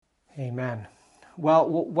Amen. Well,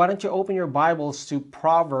 why don't you open your Bibles to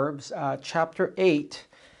Proverbs chapter 8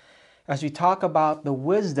 as we talk about the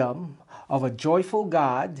wisdom of a joyful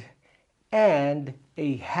God and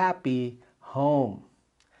a happy home.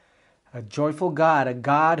 A joyful God, a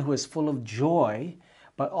God who is full of joy,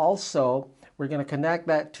 but also we're going to connect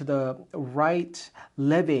that to the right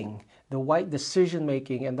living, the right decision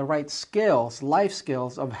making, and the right skills, life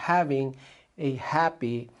skills of having a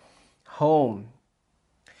happy home.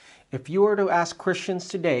 If you were to ask Christians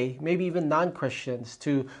today, maybe even non-Christians,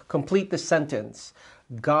 to complete the sentence,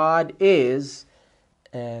 God is,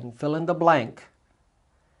 and fill in the blank,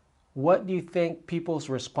 what do you think people's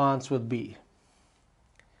response would be?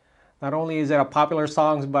 Not only is it a popular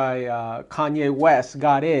song by Kanye West,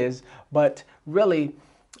 God is, but really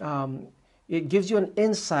it gives you an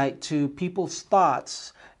insight to people's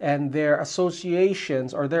thoughts and their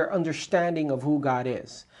associations or their understanding of who God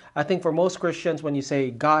is. I think for most Christians, when you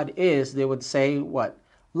say God is, they would say what?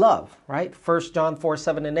 Love, right? 1 John 4,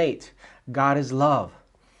 7, and 8. God is love.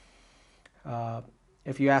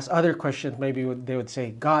 If you ask other Christians, maybe they would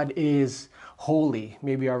say God is holy.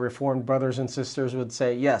 Maybe our Reformed brothers and sisters would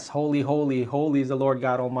say, yes, holy, holy, holy is the Lord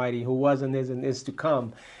God Almighty, who was and is to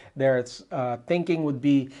come. Their thinking would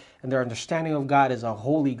be, and their understanding of God is a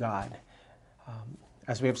holy God.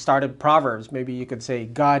 As we have started Proverbs, maybe you could say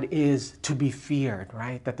God is to be feared,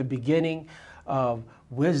 right? That the beginning of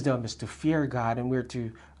wisdom is to fear God, and we're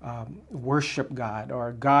to worship God,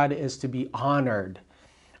 or God is to be honored,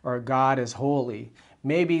 or God is holy.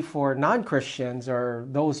 Maybe for non-Christians or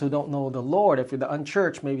those who don't know the Lord, if you're the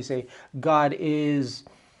unchurched, maybe say God is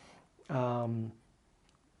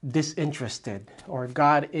disinterested, or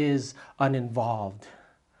God is uninvolved,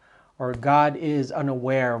 or God is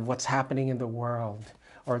unaware of what's happening in the world,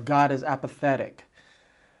 or God is apathetic.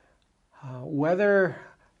 Whether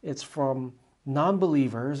it's from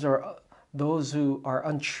non-believers or those who are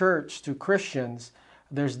unchurched to Christians,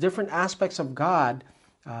 there's different aspects of God.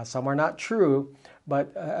 Some are not true,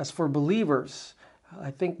 but as for believers,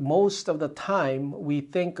 I think most of the time we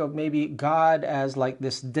think of maybe God as like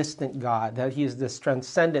this distant God, that he is this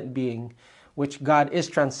transcendent being, which God is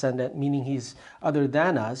transcendent, meaning he's other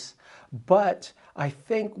than us. But I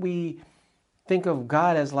think we think of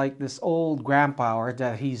God as like this old grandpa, or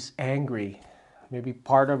that he's angry. Maybe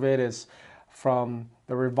part of it is from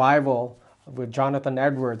the revival with Jonathan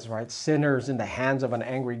Edwards, right? Sinners in the hands of an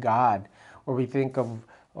angry God. Or we think of,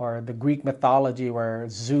 or the Greek mythology where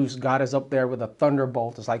Zeus, God is up there with a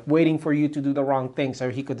thunderbolt. It's like waiting for you to do the wrong thing so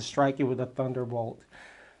he could strike you with a thunderbolt.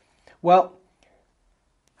 Well,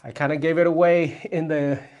 I kind of gave it away in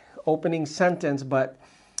the opening sentence, but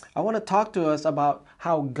I want to talk to us about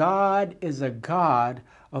how God is a God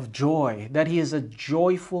of joy, that he is a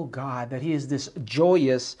joyful God, that he is this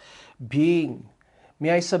joyous being. May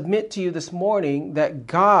I submit to you this morning that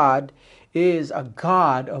God is a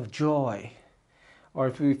God of joy. Or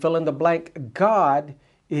if we fill in the blank, God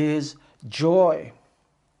is joy.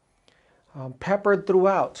 Peppered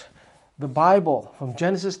throughout the Bible, from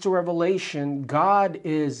Genesis to Revelation, God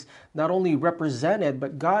is not only represented,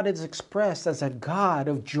 but God is expressed as a God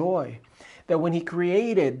of joy. That when he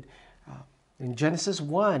created, in Genesis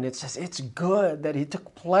 1, it says it's good, that he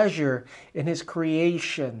took pleasure in his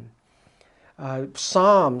creation.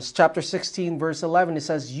 Psalms chapter 16, verse 11, it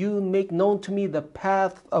says, you make known to me the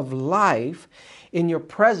path of life. In your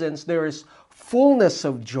presence there is fullness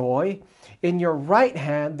of joy. In your right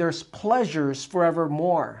hand there's pleasures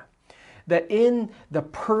forevermore. That in the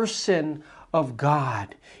person of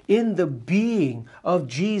God, in the being of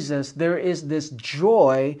Jesus, there is this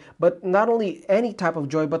joy, but not only any type of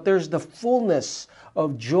joy, but there's the fullness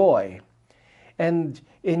of joy. And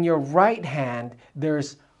in your right hand,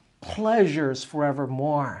 there's pleasures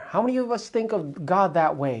forevermore. How many of us think of God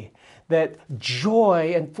that way? That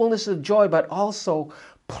joy and fullness of joy, but also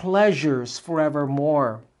pleasures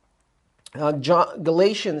forevermore.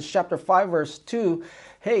 Galatians chapter 5, verse 2,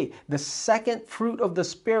 hey, the second fruit of the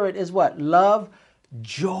Spirit is what? Love,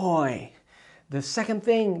 joy. The second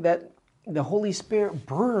thing that the Holy Spirit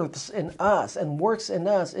births in us and works in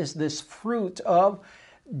us is this fruit of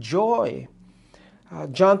joy.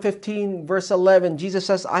 John 15, verse 11, Jesus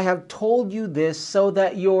says, I have told you this so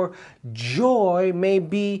that your joy may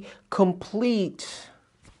be complete.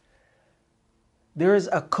 There is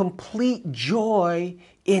a complete joy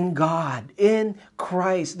in God. In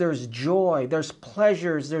Christ, there's joy, there's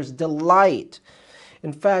pleasures, there's delight.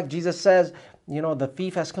 In fact, Jesus says, the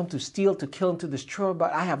thief has come to steal, to kill, and to destroy,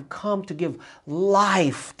 but I have come to give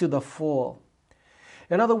life to the full.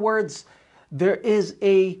 In other words, there is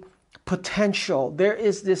a potential, there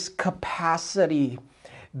is this capacity,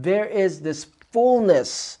 there is this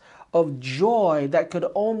fullness of joy that could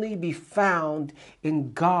only be found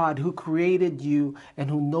in God, who created you and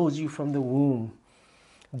who knows you from the womb.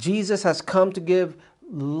 Jesus has come to give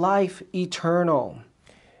life eternal.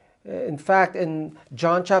 In fact, in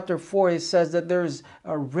John chapter 4, it says that there's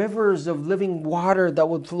rivers of living water that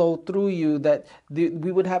would flow through you, that we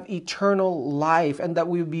would have eternal life, and that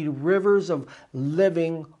we would be rivers of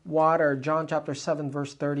living water. John chapter 7,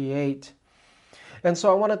 verse 38. And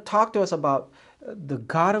so I want to talk to us about the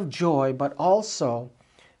God of joy, but also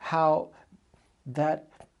how that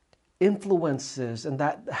influences and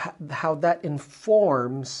how that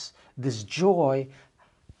informs this joy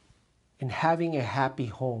in having a happy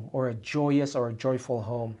home, or a joyous or a joyful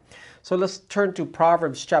home. So let's turn to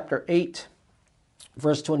Proverbs chapter 8,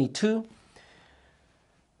 verse 22.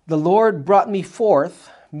 The Lord brought me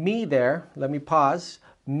forth. Me there, let me pause.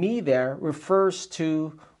 Me there refers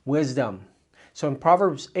to wisdom. So in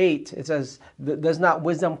Proverbs 8, it says, does not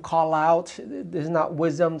wisdom call out? Is not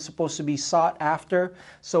wisdom supposed to be sought after?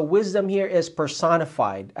 So wisdom here is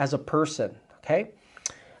personified as a person, okay?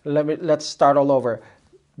 Let's start all over.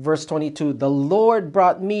 Verse 22, the Lord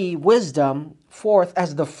brought me wisdom forth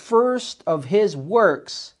as the first of his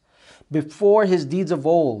works before his deeds of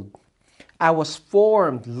old. I was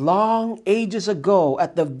formed long ages ago,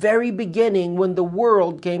 at the very beginning when the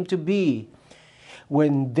world came to be.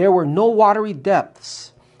 When there were no watery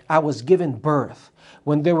depths, I was given birth.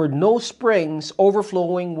 When there were no springs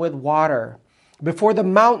overflowing with water. Before the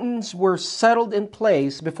mountains were settled in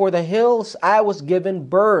place, before the hills I was given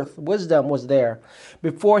birth, wisdom was there.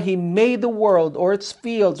 Before he made the world or its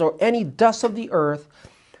fields or any dust of the earth,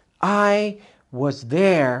 I was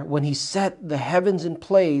there. When he set the heavens in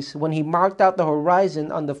place, when he marked out the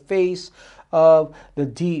horizon on the face of the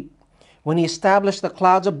deep, when he established the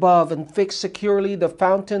clouds above and fixed securely the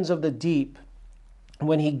fountains of the deep,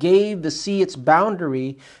 when he gave the sea its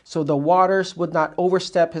boundary so the waters would not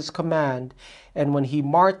overstep his command, and when he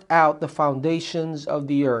marked out the foundations of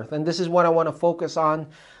the earth. And this is what I want to focus on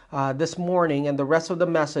this morning, and the rest of the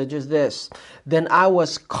message is this. Then I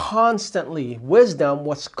was constantly, wisdom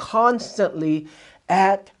was constantly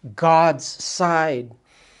at God's side.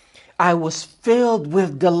 I was filled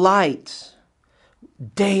with delight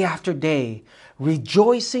day after day,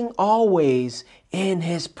 rejoicing always in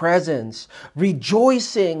his presence,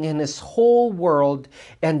 rejoicing in his whole world,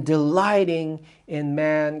 and delighting in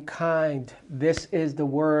mankind. This is the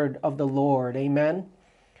word of the Lord. Amen.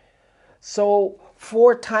 So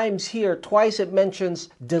 4 times here, twice it mentions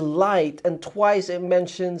delight and twice it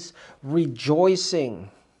mentions rejoicing.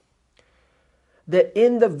 That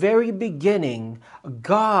in the very beginning,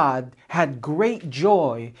 God had great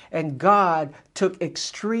joy and God took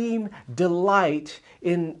extreme delight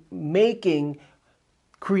in making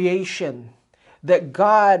creation. That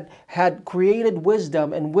God had created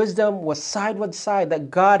wisdom, and wisdom was side by side. That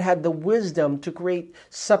God had the wisdom to create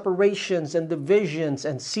separations and divisions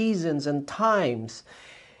and seasons and times.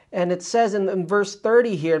 And it says in verse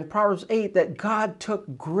 30 here in Proverbs 8 that God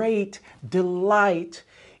took great delight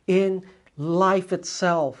in life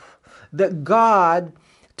itself. That God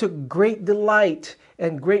took great delight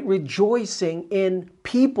and great rejoicing in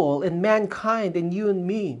people, in mankind, in you and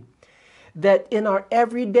me. That in our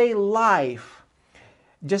everyday life,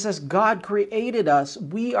 just as God created us,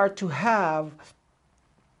 we are to have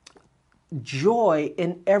joy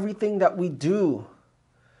in everything that we do.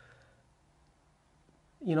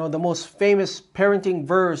 You know, the most famous parenting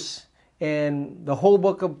verse in the whole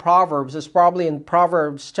book of Proverbs is probably in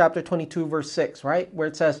Proverbs chapter 22, verse 6, right? Where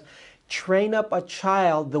it says, train up a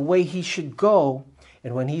child the way he should go,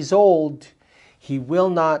 and when he's old, he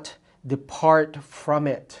will not depart from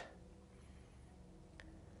it.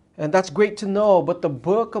 And that's great to know, but the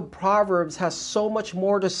book of Proverbs has so much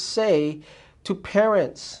more to say to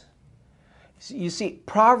parents. You see,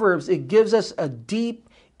 Proverbs, it gives us a deep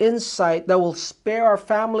insight that will spare our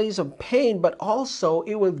families of pain, but also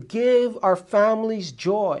it will give our families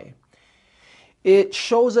joy. It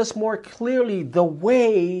shows us more clearly the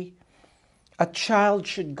way a child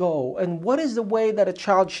should go. And what is the way that a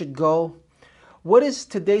child should go? What is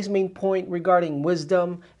today's main point regarding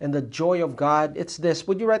wisdom and the joy of God? It's this.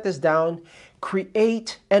 Would you write this down?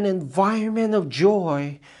 Create an environment of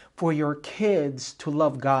joy for your kids to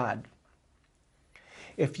love God.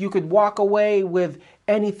 If you could walk away with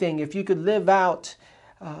anything, if you could live out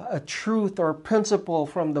a truth or a principle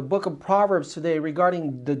from the book of Proverbs today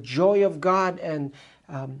regarding the joy of God and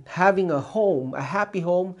having a home, a happy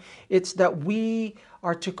home, it's that we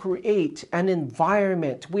are to create an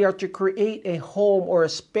environment. We are to create a home or a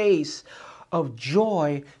space of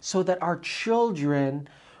joy so that our children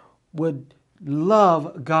would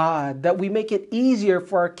love God, that we make it easier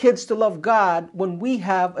for our kids to love God when we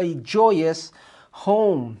have a joyous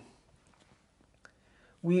home.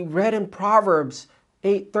 We read in Proverbs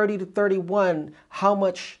 8:30 to 31 how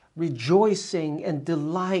much rejoicing and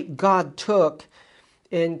delight God took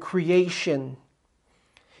in creation.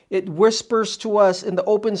 It whispers to us in the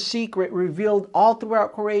open secret revealed all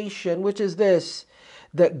throughout creation, which is this: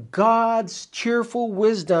 that God's cheerful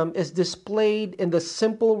wisdom is displayed in the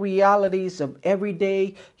simple realities of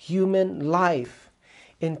everyday human life,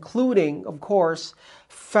 including, of course,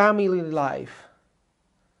 family life.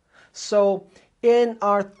 So, in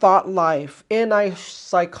our thought life, in our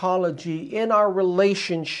psychology, in our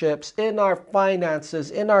relationships, in our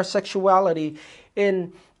finances, in our sexuality,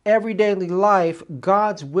 in everyday life,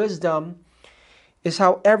 God's wisdom is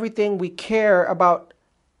how everything we care about,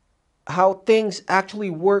 how things actually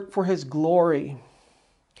work for His glory.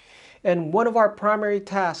 And one of our primary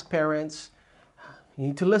tasks, parents, you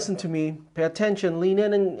need to listen to me, pay attention, lean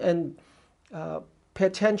in and pay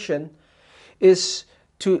attention, is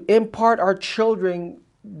to impart to our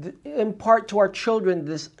children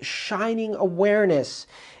this shining awareness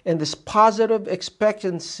and this positive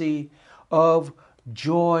expectancy of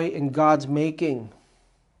joy in God's making.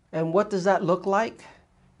 And what does that look like?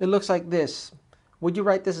 It looks like this. Would you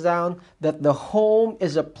write this down? That the home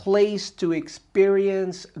is a place to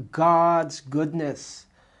experience God's goodness.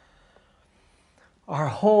 Our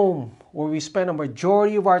home, where we spend a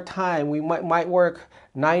majority of our time, we might work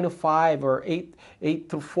 9 to 5 or 8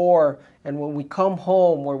 to 4. And when we come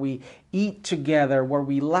home, where we eat together, where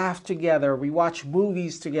we laugh together, we watch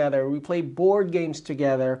movies together, we play board games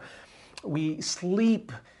together, we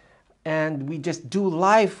sleep, and we just do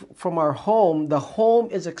life from our home. The home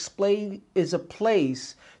is a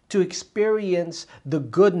place to experience the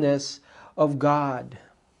goodness of God.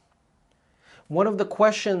 One of the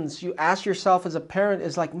questions you ask yourself as a parent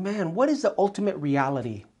is like, man, what is the ultimate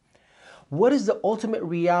reality? What is the ultimate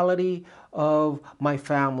reality of my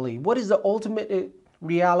family? What is the ultimate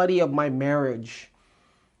reality of my marriage?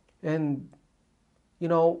 And,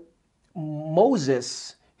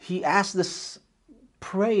 Moses, he asked this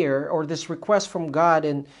prayer or this request from God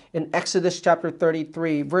in Exodus chapter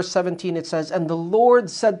 33, verse 17. It says, "And the Lord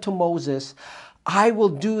said to Moses, I will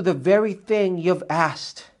do the very thing you have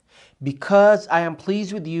asked, because I am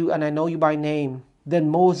pleased with you and I know you by name." Then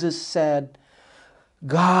Moses said,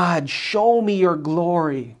 "God, show me your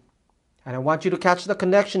glory." And I want you to catch the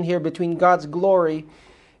connection here between God's glory.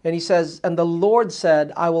 And he says, "And the Lord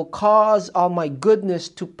said, I will cause all my goodness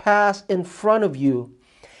to pass in front of you,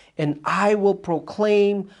 and I will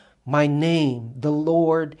proclaim my name, the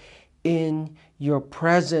Lord, in your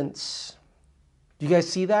presence." Do you guys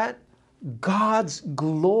see that? God's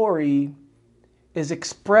glory is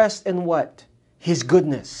expressed in what? His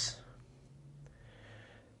goodness.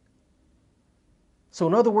 So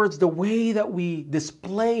in other words, the way that we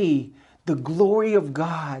display the glory of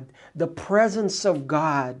God, the presence of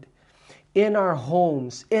God in our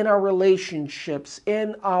homes, in our relationships,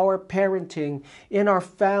 in our parenting, in our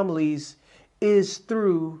families, is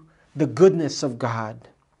through the goodness of God.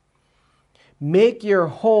 Make your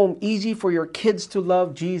home easy for your kids to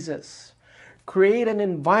love Jesus. Create an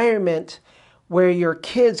environment where your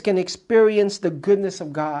kids can experience the goodness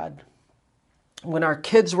of God. When our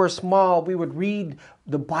kids were small, we would read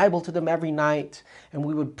the Bible to them every night, and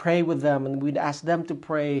we would pray with them, and we'd ask them to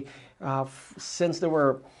pray. Since they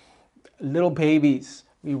were little babies,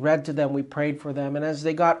 we read to them, we prayed for them. And as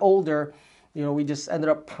they got older, we just ended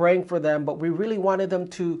up praying for them, but we really wanted them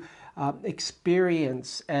to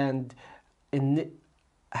experience and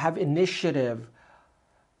have initiative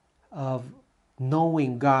of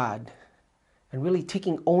knowing God and really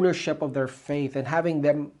taking ownership of their faith and having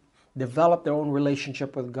them develop their own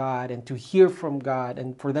relationship with God and to hear from God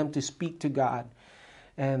and for them to speak to God.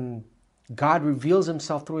 And God reveals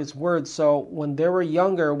himself through his word. So when they were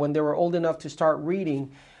younger, when they were old enough to start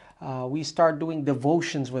reading, we started doing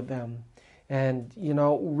devotions with them. And,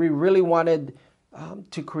 we really wanted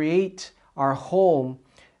to create our home.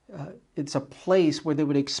 It's a place where they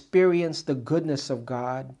would experience the goodness of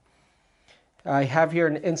God. I have here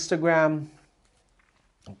an Instagram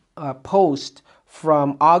post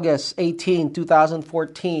from August 18,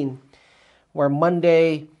 2014, where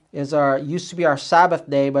Monday used to be our Sabbath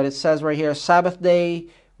day, but it says right here, Sabbath day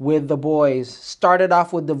with the boys. Started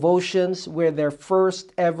off with devotions with their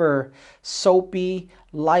first ever soapy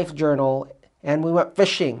life journal, and we went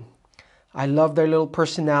fishing. I love their little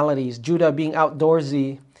personalities. Judah being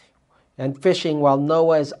outdoorsy and fishing, while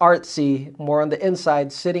Noah is artsy, more on the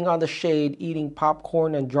inside, sitting on the shade, eating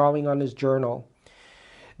popcorn and drawing on his journal.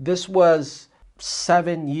 This was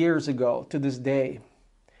 7 years ago to this day,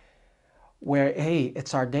 where, hey,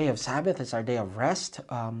 it's our day of Sabbath, it's our day of rest.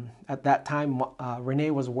 At that time,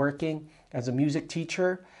 Renee was working as a music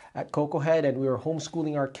teacher at Cocoa Head, and we were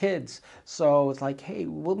homeschooling our kids. So it's like, hey,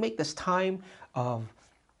 we'll make this time of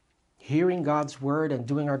hearing God's word and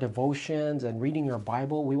doing our devotions and reading your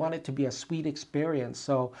Bible. We want it to be a sweet experience.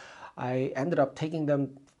 So I ended up taking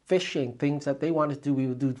them fishing, things that they wanted to do. We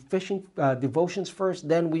would do fishing devotions first,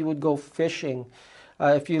 then we would go fishing.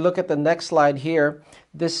 If you look at the next slide here,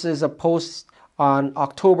 this is a post on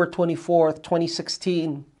October 24th,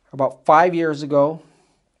 2016, about 5 years ago.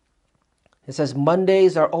 It says,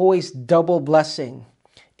 Mondays are always double blessing.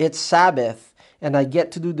 It's Sabbath, and I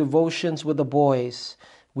get to do devotions with the boys.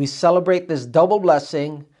 We celebrate this double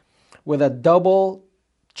blessing with a double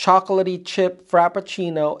chocolatey chip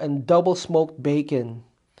frappuccino and double smoked bacon.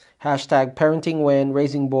 Hashtag parenting win,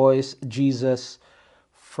 raising boys, Jesus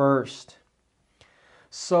first.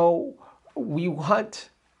 So we want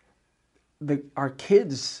our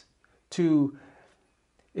kids to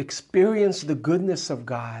experience the goodness of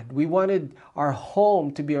God. We wanted our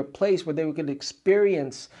home to be a place where they could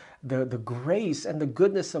experience the grace and the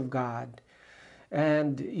goodness of God.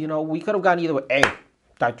 And, we could have gone either way. Hey,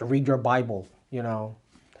 time to read your Bible,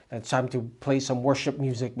 It's time to play some worship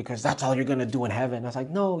music because that's all you're going to do in heaven. I was like,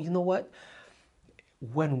 no, you know what?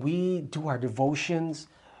 When we do our devotions,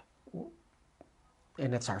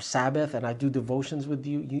 and it's our Sabbath, and I do devotions with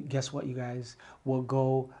you, guess what, you guys? We'll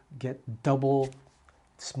go get double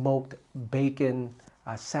smoked bacon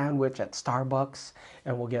sandwich at Starbucks,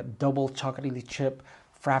 and we'll get double chocolatey chip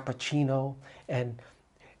frappuccino, and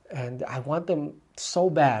I want them so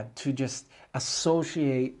bad to just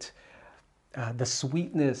associate the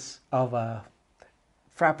sweetness of a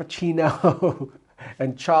frappuccino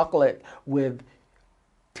and chocolate with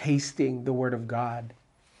tasting the Word of God.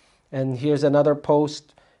 And here's another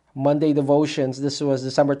post, Monday devotions. This was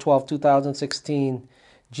December 12, 2016.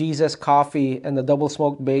 Jesus coffee and the double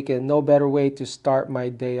smoked bacon. No better way to start my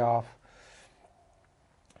day off.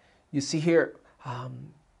 You see here,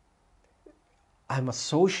 I'm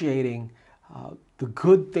associating the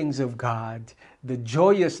good things of God, the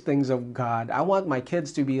joyous things of God. I want my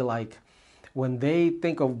kids to be like, when they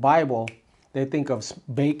think of Bible, they think of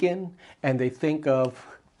bacon and they think of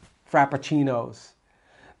frappuccinos.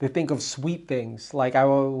 They think of sweet things, like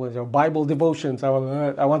Bible devotions. I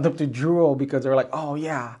want them to drool because they're like, oh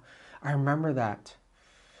yeah, I remember that.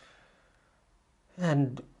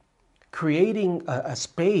 And creating a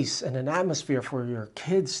space and an atmosphere for your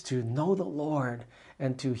kids to know the Lord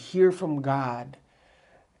and to hear from God.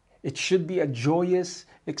 It should be a joyous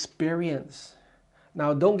experience.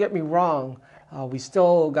 Now, don't get me wrong. We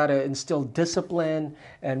still got to instill discipline,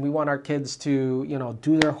 and we want our kids to,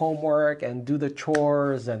 do their homework and do the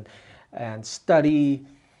chores and study.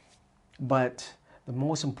 But the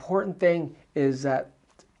most important thing is that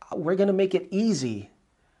we're going to make it easy.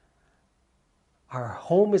 Our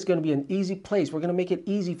home is going to be an easy place. We're going to make it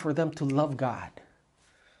easy for them to love God.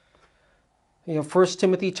 1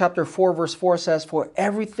 Timothy chapter 4, verse 4 says, for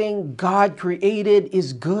everything God created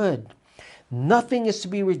is good. Nothing is to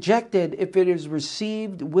be rejected if it is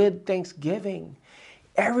received with thanksgiving.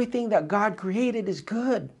 Everything that God created is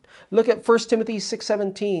good. Look at 1 Timothy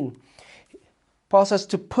 6:17. Paul says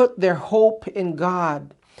to put their hope in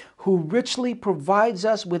God, who richly provides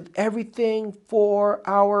us with everything for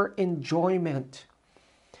our enjoyment.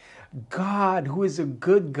 God, who is a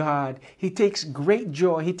good God, He takes great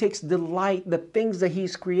joy. He takes delight. The things that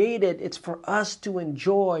He's created, it's for us to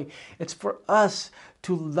enjoy. It's for us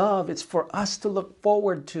to love. It's for us to look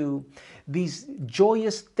forward to. These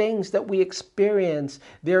joyous things that we experience,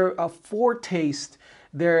 they're a foretaste.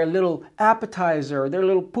 They're a little appetizer. They're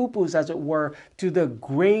little poo-poos, as it were, to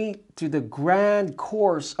the grand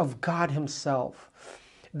course of God Himself.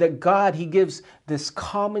 That God, He gives this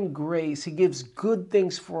common grace. He gives good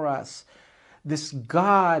things for us. This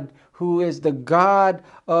God who is the God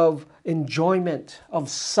of enjoyment, of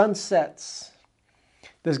sunsets.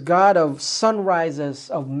 This God of sunrises,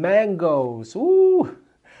 of mangoes,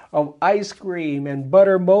 of ice cream and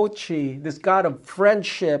butter mochi. This God of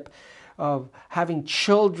friendship, of having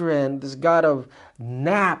children. This God of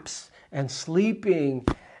naps and sleeping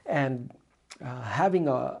and having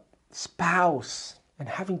a spouse. And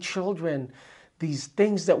having children, these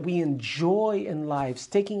things that we enjoy in life,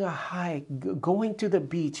 taking a hike, going to the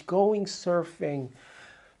beach, going surfing.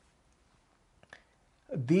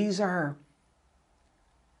 These are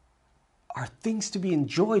things to be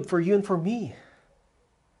enjoyed for you and for me.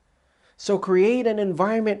 So create an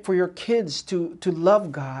environment for your kids to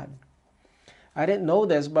love God. I didn't know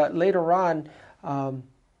this, but later on,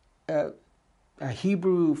 a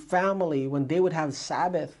Hebrew family, when they would have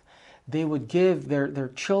Sabbath, they would give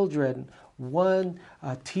their children one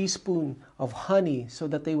teaspoon of honey so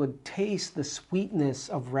that they would taste the sweetness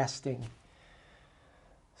of resting.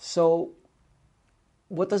 So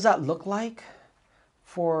what does that look like?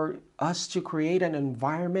 For us to create an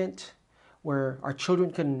environment where our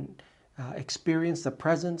children can experience the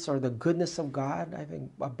presence or the goodness of God. I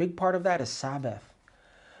think a big part of that is Sabbath,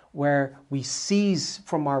 where we cease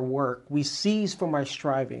from our work, we cease from our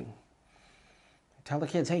striving. Tell the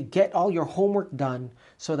kids, hey, get all your homework done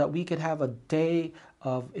so that we could have a day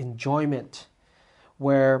of enjoyment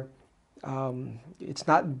where it's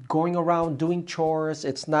not going around doing chores,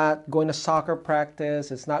 it's not going to soccer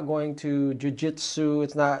practice, it's not going to jiu-jitsu,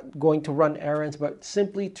 it's not going to run errands, but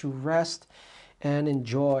simply to rest and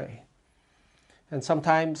enjoy. And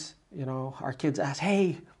sometimes, our kids ask,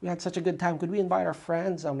 hey, we had such a good time, could we invite our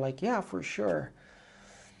friends? I'm like, yeah, for sure.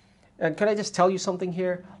 And can I just tell you something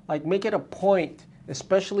here? Like, make it a point,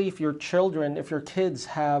 especially if your kids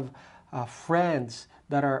have friends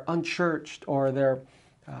that are unchurched or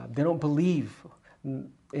they don't believe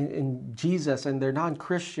in Jesus and they're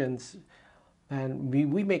non-Christians, and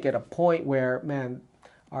we make it a point where, man,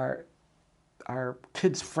 our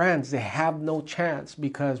kids' friends, they have no chance,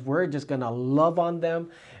 because we're just going to love on them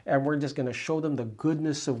and we're just going to show them the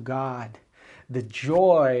goodness of God, the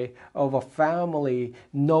joy of a family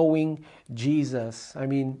knowing Jesus. I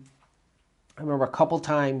mean, I remember a couple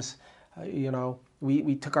times,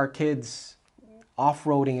 we took our kids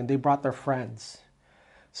off-roading and they brought their friends.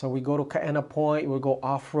 So we go to Kaena Point, we go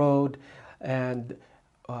off-road, and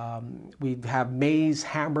we'd have May's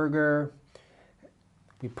hamburger.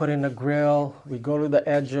 We put in a grill. We go to the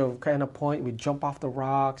edge of Kaena Point. We jump off the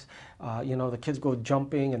rocks. The kids go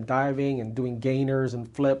jumping and diving and doing gainers and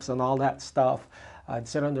flips and all that stuff. I'd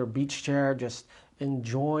sit on their beach chair just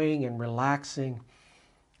enjoying and relaxing.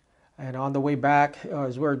 And on the way back,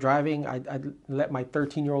 as we were driving, I'd let my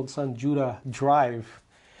 13-year-old son, Judah, drive.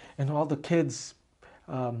 And all the kids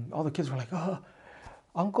were like, oh,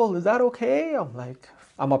 Uncle, is that okay? I'm like,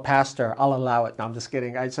 I'm a pastor, I'll allow it. No, I'm just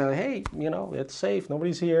kidding. I said, hey, it's safe,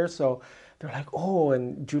 nobody's here. So they're like, oh,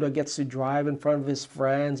 and Judah gets to drive in front of his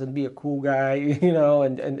friends and be a cool guy,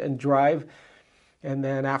 and drive. And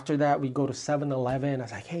then after that, we go to 7-Eleven. I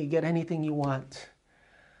was like, hey, get anything you want.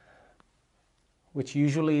 Which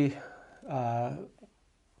usually,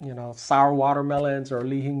 sour watermelons or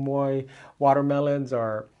Lihing Moy watermelons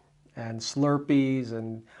and Slurpees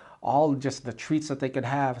and all just the treats that they could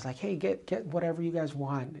have. It's like, hey, get whatever you guys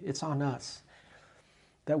want. It's on us.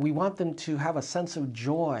 That we want them to have a sense of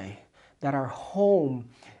joy, that our home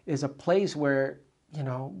is a place where,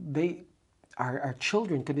 our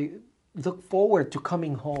children could look forward to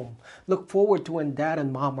coming home, look forward to when dad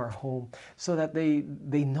and mom are home, so that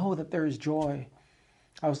they know that there is joy.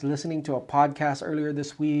 I was listening to a podcast earlier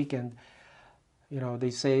this week, and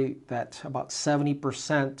they say that about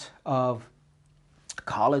 70% of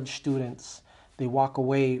college students, they walk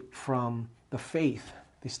away from the faith.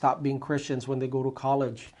 They stop being Christians when they go to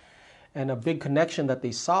college. And a big connection that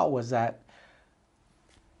they saw was that,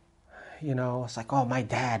 it's like, oh, my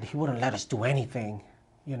dad, he wouldn't let us do anything,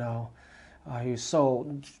 he was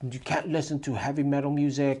so, you can't listen to heavy metal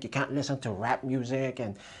music, you can't listen to rap music,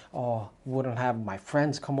 and wouldn't have my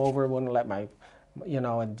friends come over, wouldn't let my,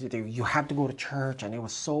 and you have to go to church, and it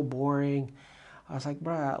was so boring. I was like,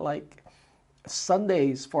 bruh, like,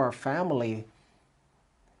 Sundays for our family,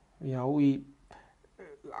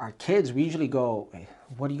 our kids, we usually go, hey,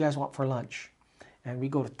 what do you guys want for lunch? And we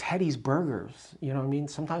go to Teddy's Burgers,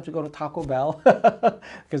 Sometimes we go to Taco Bell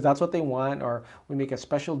because that's what they want, or we make a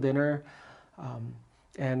special dinner,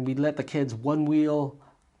 and we let the kids one wheel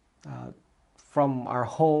from our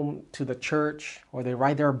home to the church, or they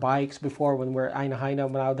ride their bikes before when we're Aina Haina,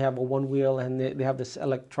 now they have a one wheel, and they have this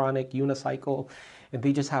electronic unicycle, and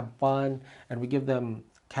they just have fun, and we give them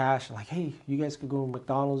cash, like, hey, you guys could go to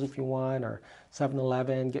McDonald's if you want, or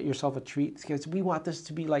 7-Eleven, get yourself a treat, because we want this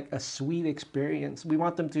to be like a sweet experience. We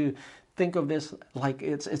want them to think of this like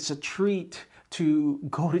it's a treat to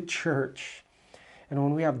go to church. And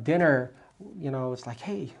when we have dinner, it's like,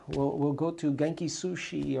 hey, we'll go to Genki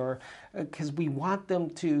Sushi, or because we want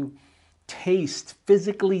them to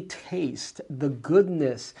physically taste the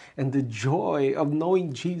goodness and the joy of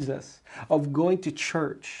knowing Jesus, of going to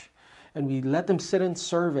church. And we let them sit in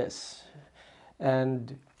service.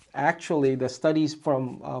 And actually, the studies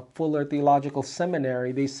from Fuller Theological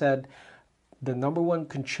Seminary, they said the number one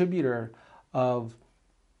contributor of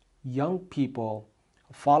young people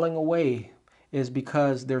falling away is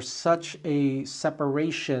because there's such a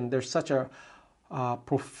separation, there's such a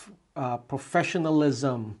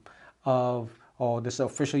professionalism of oh, this is the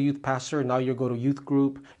official youth pastor. Now you go to youth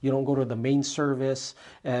group. You don't go to the main service,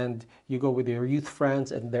 and you go with your youth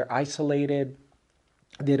friends, and they're isolated.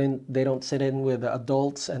 They don't sit in with the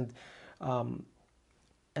adults, and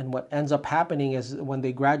what ends up happening is when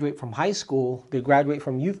they graduate from high school, they graduate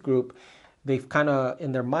from youth group, they've kind of,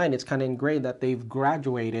 in their mind, it's kind of ingrained that they've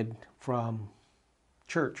graduated from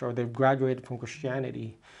church or they've graduated from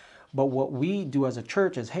Christianity. But what we do as a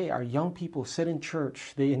church is, hey, our young people sit in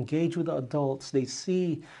church, they engage with the adults, they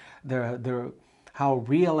see how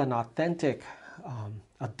real and authentic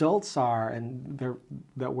adults are, and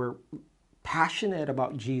that we're passionate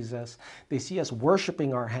about Jesus. They see us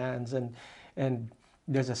worshiping our hands, and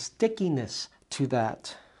there's a stickiness to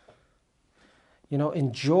that. You know,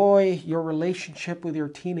 enjoy your relationship with your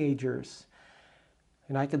teenagers.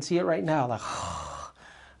 And I can see it right now, like,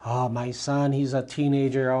 oh, my son, he's a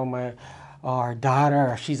teenager. Oh, our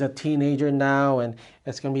daughter, she's a teenager now, and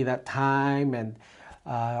it's gonna be that time, and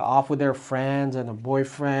off with their friends and a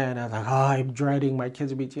boyfriend. I was like, oh, I'm dreading my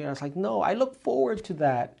kids to be teenagers. I was like, no, I look forward to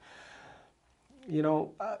that. You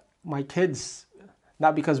know, my kids,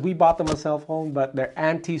 not because we bought them a cell phone, but their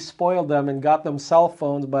auntie spoiled them and got them cell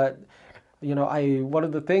phones. But, you know, one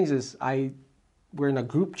of the things is we're in a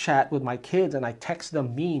group chat with my kids, and I text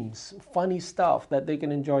them memes, funny stuff that they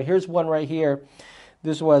can enjoy. Here's one right here.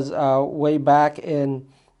 This was way back in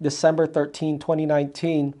December 13,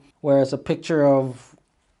 2019, where it's a picture of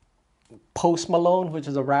Post Malone, which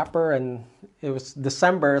is a rapper, and it was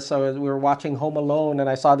December, so we were watching Home Alone, and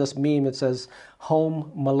I saw this meme. It says,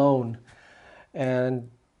 Home Malone. And,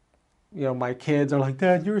 you know, my kids are like,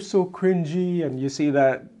 Dad, you're so cringy. And you see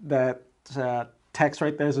that text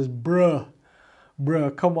right there says, bruh,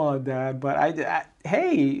 come on, Dad. But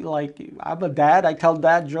hey, like, I'm a dad. I tell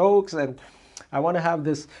dad jokes, and I want to have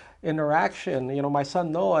this interaction. You know, my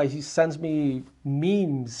son Noah, he sends me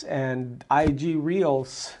memes and IG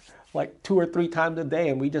reels like 2 or 3 times a day,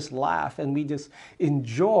 and we just laugh and we just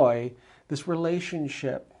enjoy this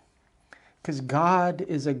relationship, because God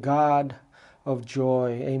is a God of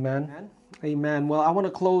joy. Amen. Amen. Well, I want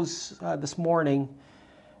to close this morning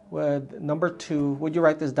with number 2. Would you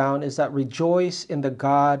write this down? Is that rejoice in the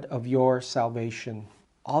God of your salvation.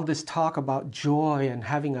 All this talk about joy and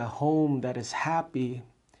having a home that is happy,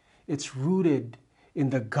 it's rooted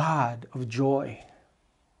in the God of joy.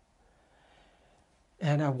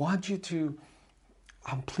 And I want you to,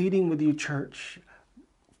 I'm pleading with you, church,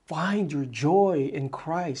 find your joy in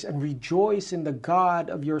Christ and rejoice in the God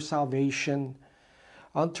of your salvation.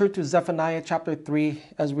 I'll turn to Zephaniah chapter 3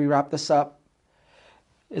 as we wrap this up.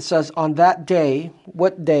 It says, on that day,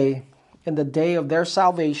 what day? In the day of their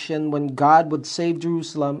salvation, when God would save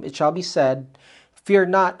Jerusalem, it shall be said, fear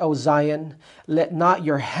not, O Zion, let not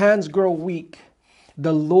your hands grow weak.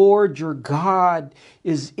 The Lord your God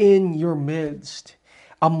is in your midst,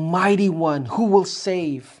 a mighty one who will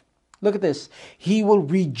save. Look at this. He will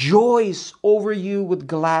rejoice over you with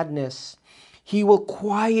gladness. He will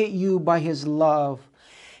quiet you by his love.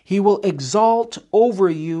 He will exalt over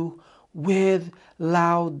you with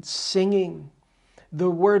loud singing.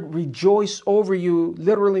 The word rejoice over you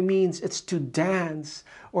literally means it's to dance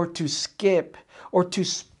or to skip or to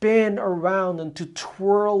spin around and to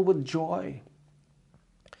twirl with joy.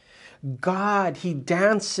 God, he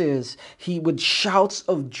dances, he with shouts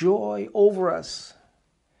of joy over us.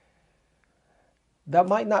 That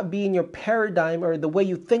might not be in your paradigm or the way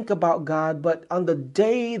you think about God, but on the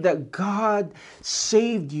day that God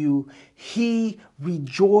saved you, he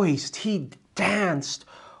rejoiced, he danced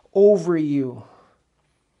over you.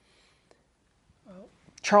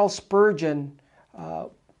 Charles Spurgeon,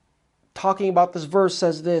 talking about this verse,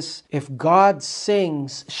 says this, if God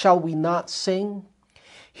sings, shall we not sing?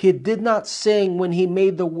 He did not sing when he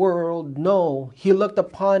made the world. No, he looked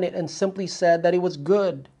upon it and simply said that it was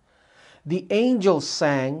good. The angels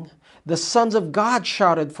sang. The sons of God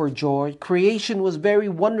shouted for joy. Creation was very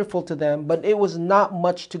wonderful to them, but it was not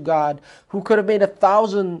much to God, who could have made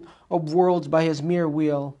 1,000 of worlds by his mere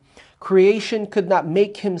will. Creation could not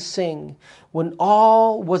make him sing. When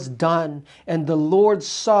all was done and the Lord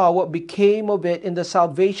saw what became of it in the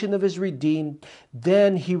salvation of his redeemed,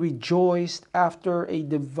 then he rejoiced after a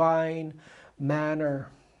divine manner.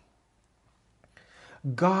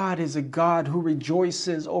 God is a God who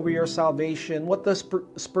rejoices over your salvation. What does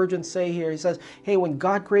Spurgeon say here? He says, hey, when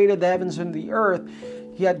God created the heavens and the earth,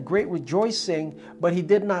 he had great rejoicing, but he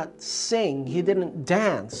did not sing. He didn't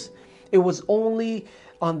dance. It was only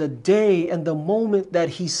on the day and the moment that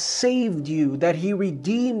he saved you, that he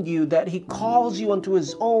redeemed you, that he calls you unto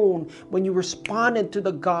his own, when you responded to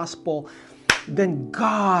the gospel, then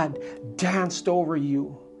God danced over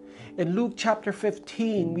you. In Luke chapter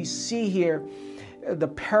 15, we see here the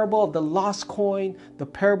parable of the lost coin, the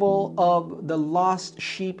parable of the lost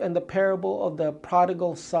sheep, and the parable of the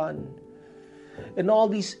prodigal son. In all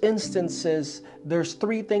these instances, there's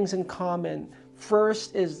three things in common.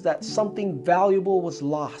 First is that something valuable was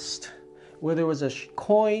lost, whether it was a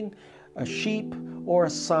coin, a sheep, or a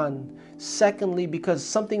son. Secondly, because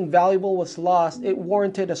something valuable was lost, it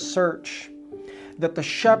warranted a search. That the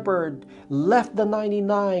shepherd left the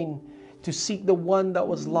 99 to seek the one that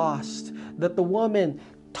was lost. That the woman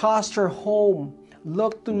tossed her home,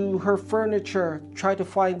 looked through her furniture, tried to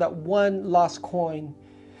find that one lost coin.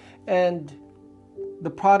 And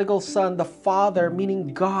the prodigal son, the father,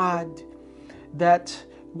 meaning God, that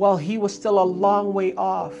while he was still a long way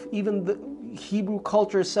off, even the Hebrew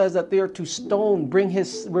culture says that they are to stone, bring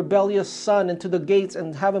his rebellious son into the gates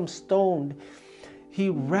and have him stoned.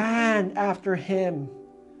 He ran after him.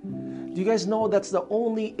 Do you guys know that's the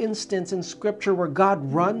only instance in Scripture where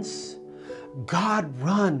God runs? God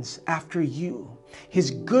runs after you.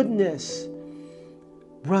 His goodness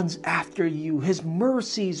runs after you. His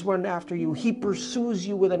mercies run after you. He pursues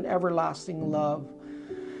you with an everlasting love.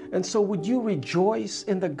 And so would you rejoice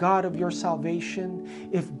in the God of your salvation?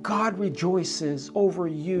 If God rejoices over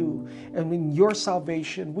you and in your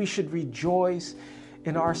salvation, we should rejoice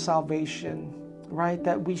in our salvation, right?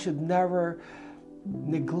 That we should never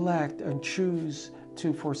neglect and choose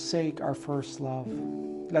to forsake our first love.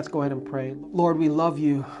 Let's go ahead and pray. Lord, we love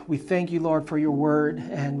you. We thank you, Lord, for your word.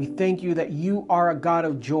 And we thank you that you are a God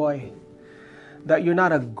of joy, that you're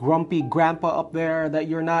not a grumpy grandpa up there, that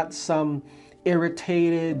you're not some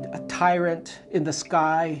irritated tyrant in the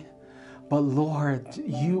sky, but Lord,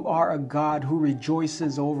 you are a God who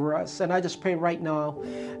rejoices over us. And I just pray right now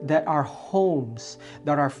that our homes,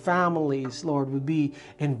 that our families, Lord, would be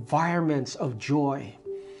environments of joy,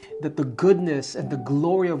 that the goodness and the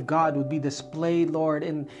glory of God would be displayed, Lord,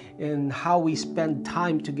 in how we spend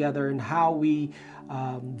time together and how we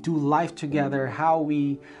do life together, how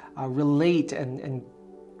we relate and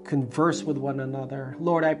converse with one another.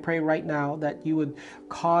 Lord, I pray right now that you would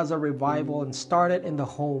cause a revival and start it in the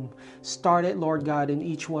home. Start it, Lord God, in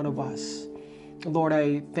each one of us. Lord,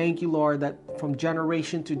 I thank you, Lord, that from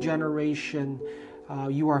generation to generation,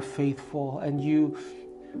 you are faithful, and you,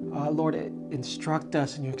 Lord, instruct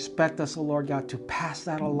us and you expect us, oh Lord God, to pass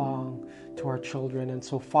that along to our children. And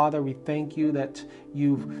so, Father, we thank you that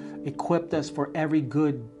you've equipped us for every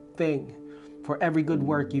good thing, for every good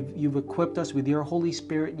work. You've equipped us with your Holy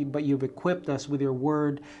Spirit, but you've equipped us with your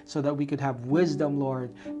word so that we could have wisdom,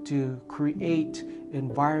 Lord, to create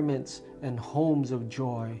environments and homes of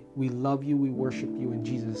joy. We love you. We worship you in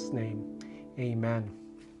Jesus' name. Amen.